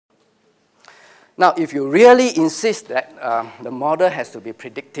Now, if you really insist that the model has to be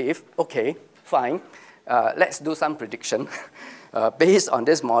predictive, okay, fine. Let's do some prediction based on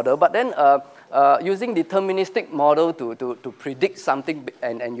this model. But then using deterministic model to predict something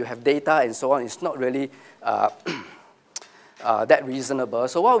and you have data and so on, it's not really that reasonable.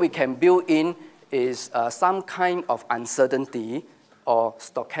 So what we can build in is some kind of uncertainty or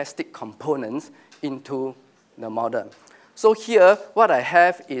stochastic components into the model. So here, what I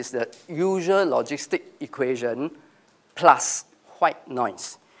have is the usual logistic equation plus white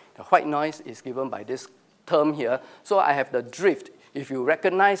noise. The white noise is given by this term here. So I have the drift. If you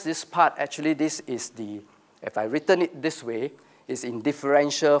recognize this part, actually this is the, if I written it this way, is in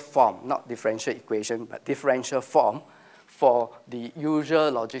differential form, not differential equation, but differential form for the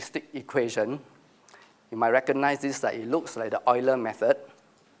usual logistic equation. You might recognize this, that it looks like the Euler method.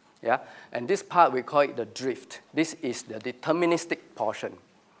 Yeah? And this part, we call it the drift. This is the deterministic portion.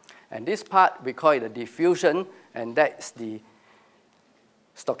 And this part, we call it the diffusion, and that's the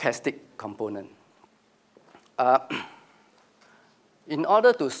stochastic component. In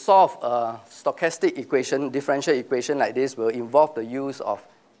order to solve a stochastic equation, differential equation like this will involve the use of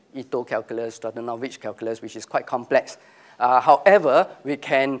Ito calculus, Stratonovich calculus, which is quite complex. However, we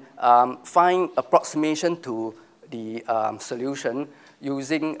can find approximation to the solution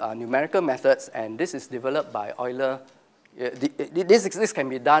using numerical methods, and this is developed by Euler. This can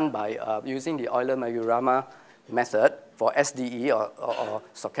be done by using the Euler-Majorana method for SDE or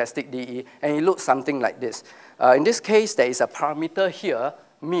stochastic DE, and it looks something like this. In this case, there is a parameter here,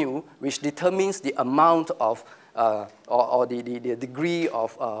 mu, which determines the amount of, or the degree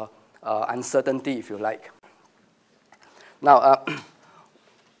of uncertainty, if you like. Now,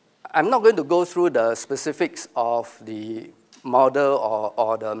 I'm not going to go through the specifics of the model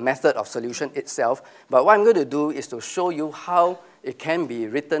or the method of solution itself, but what I'm going to do is to show you how it can be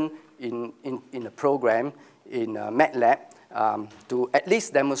written in a program in MATLAB to at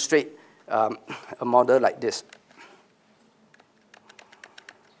least demonstrate a model like this.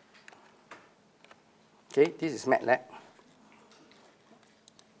 Okay, this is MATLAB.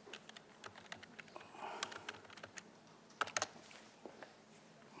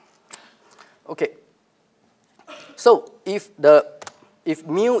 Okay, so if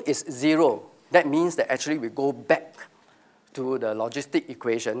mu is 0, that means that actually we go back to the logistic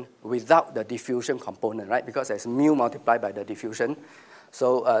equation without the diffusion component, right? Because there's mu multiplied by the diffusion.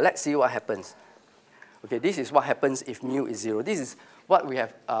 So let's see what happens. Okay, this is what happens if mu is 0. This is what we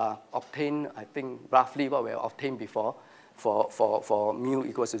have obtained, I think, roughly what we have obtained before for mu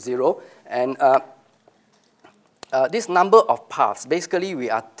equals to 0. And this number of paths, basically we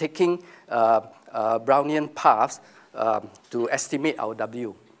are taking Brownian paths to estimate our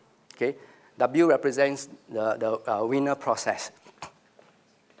W. Okay? W represents the winner process.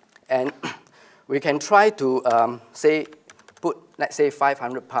 And we can try to, let's say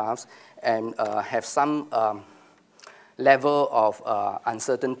 500 paths and have some level of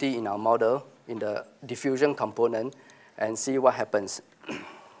uncertainty in our model, in the diffusion component, and see what happens.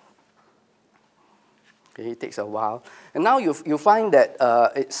 Okay, it takes a while. And now you find that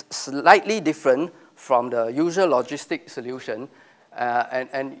it's slightly different from the usual logistic solution.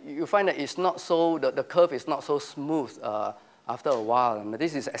 And you find that it's not so, the curve is not so smooth after a while. And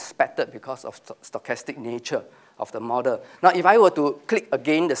this is expected because of stochastic nature of the model. Now, if I were to click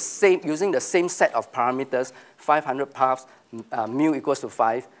again using the same set of parameters, 500 paths, mu equals to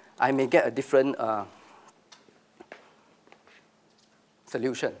 5, I may get a different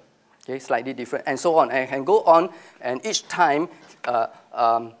solution. Okay, slightly different, and so on. I can go on, and each time,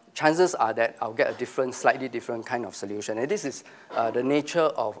 chances are that I'll get a slightly different kind of solution. And this is the nature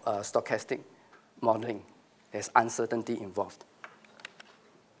of stochastic modeling. There's uncertainty involved.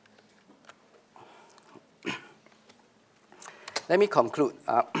 Let me conclude.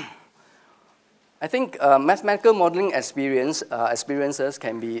 I think mathematical modeling experiences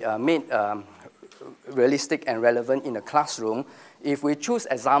can be made realistic and relevant in a classroom if we choose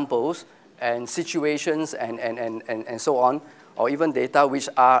examples and situations and so on, or even data which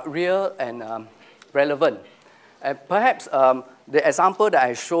are real and relevant. And perhaps the example that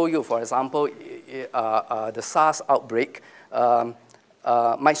I show you, for example, the SARS outbreak,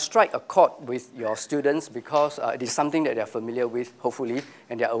 might strike a chord with your students because it is something that they're familiar with, hopefully,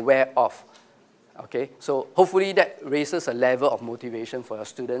 and they're aware of. Okay, so hopefully that raises a level of motivation for your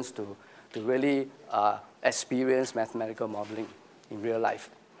students to really experience mathematical modeling in real life.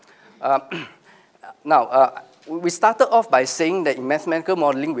 Now, we started off by saying that in mathematical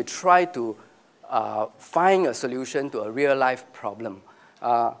modeling, we try to find a solution to a real-life problem.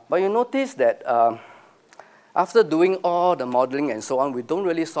 But you notice that after doing all the modeling and so on, we don't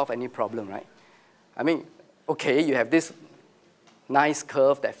really solve any problem, right? I mean, okay, you have this nice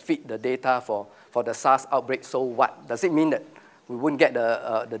curve that fit the data for the SARS outbreak, so what? Does it mean that we wouldn't get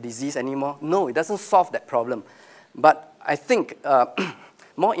the disease anymore? No, it doesn't solve that problem. But I think,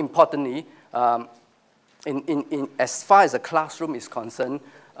 more importantly, as far as the classroom is concerned,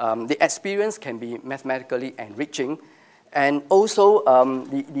 the experience can be mathematically enriching, and also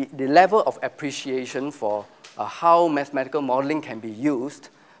the level of appreciation for how mathematical modeling can be used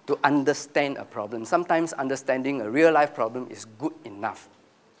to understand a problem. Sometimes understanding a real-life problem is good enough.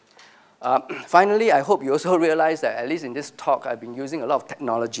 Finally, I hope you also realize that at least in this talk, I've been using a lot of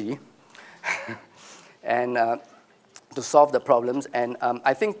technology and to solve the problems. And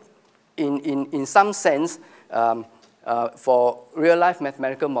I think in some sense, for real-life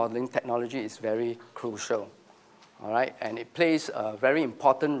mathematical modeling, technology is very crucial. All right? And it plays a very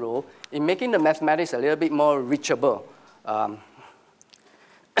important role in making the mathematics a little bit more reachable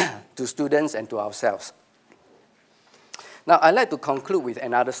to students and to ourselves. Now, I'd like to conclude with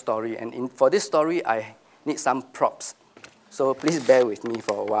another story. And for this story, I need some props. So please bear with me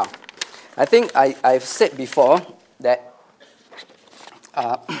for a while. I think I've said before that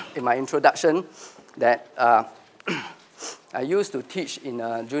in my introduction that I used to teach in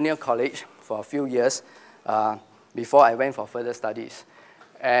a junior college for a few years before I went for further studies.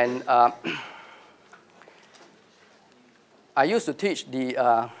 And I used to teach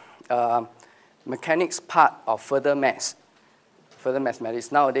the mechanics part of further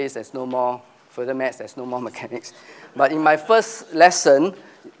mathematics. Nowadays, there's no more further maths, there's no more mechanics. But in my first lesson,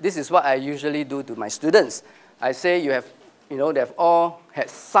 this is what I usually do to my students. I say they've all had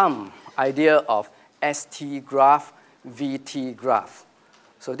some idea of ST graph, VT graph.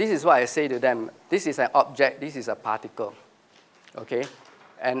 So this is what I say to them. This is an object, this is a particle, okay?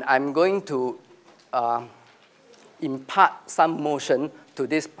 And I'm going to impart some motion to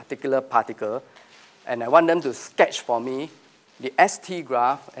this particular particle, and I want them to sketch for me the ST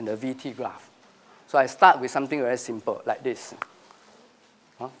graph and the VT graph. So I start with something very simple, like this.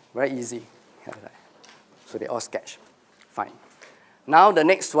 Very easy. So they all sketch. Fine. Now the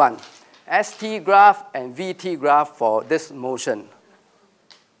next one, ST graph and VT graph for this motion.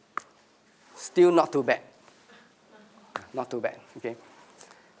 Still not too bad. Not too bad, okay?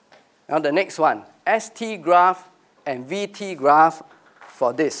 Now the next one, ST graph and VT graph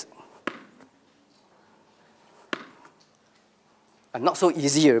for this. Not so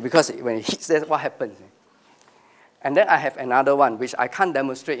easy because when it hits that, what happens? And then I have another one, which I can't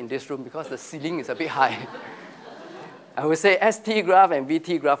demonstrate in this room because the ceiling is a bit high. I would say ST graph and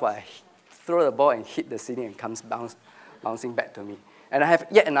VT graph, I throw the ball and hit the ceiling and comes bouncing back to me. And I have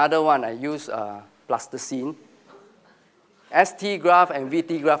yet another one. I use plasticine. ST graph and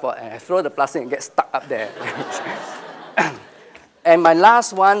VT graph, and I throw the plastic and get stuck up there. And my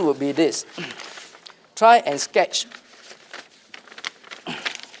last one would be this. Try and sketch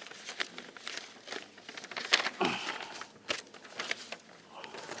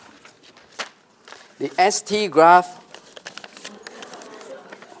the ST graph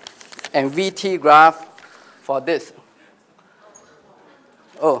and VT graph for this.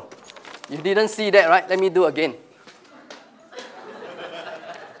 Oh, you didn't see that, right? Let me do again.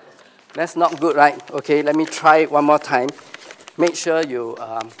 That's not good, right? Okay, let me try it one more time. Make sure you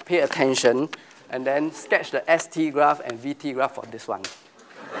pay attention, and then sketch the ST graph and VT graph for this one.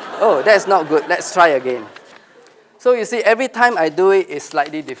 Oh, that's not good. Let's try again. So you see, every time I do it, it's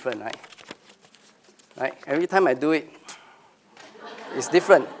slightly different, right? Right? Every time I do it, it's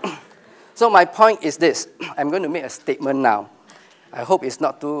different. So my point is this. I'm going to make a statement now. I hope it's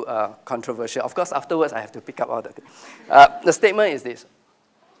not too controversial. Of course, afterwards, I have to pick up all the things. The statement is this.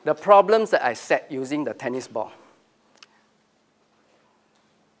 The problems that I set using the tennis ball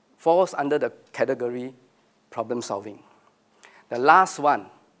falls under the category problem solving. The last one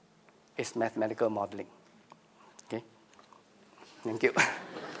is mathematical modeling. Okay? Thank you.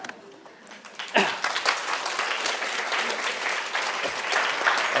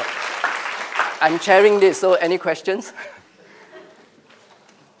 I'm chairing this, so any questions?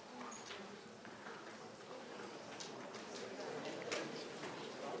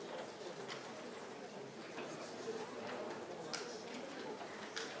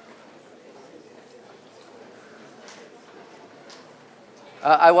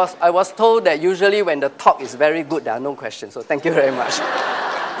 I was told that usually when the talk is very good, there are no questions, so thank you very much.